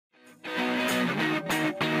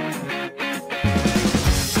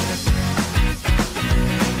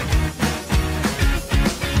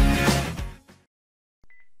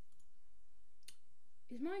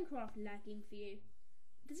Minecraft lagging for you?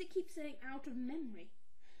 Does it keep saying out of memory?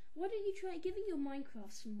 Why don't you try giving your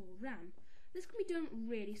Minecraft some more RAM? This can be done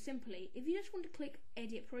really simply. If you just want to click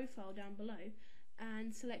Edit Profile down below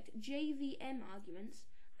and select JVM arguments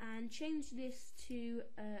and change this to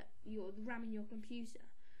the RAM in your computer.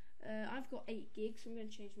 I've got 8 gigs, so I'm going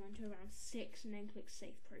to change mine to around 6 and then click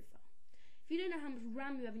Save Profile. If you don't know how much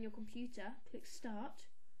RAM you have in your computer, click Start,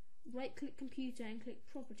 right click Computer and click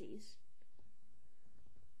Properties.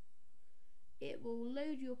 It will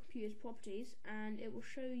load your computer's properties and it will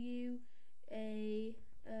show you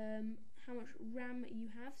how much RAM you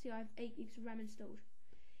have. See, I have 8 gigs of RAM installed.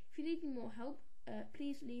 If you need more help,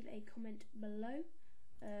 please leave a comment below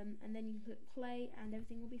and then you can click play and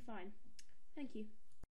everything will be fine. Thank you.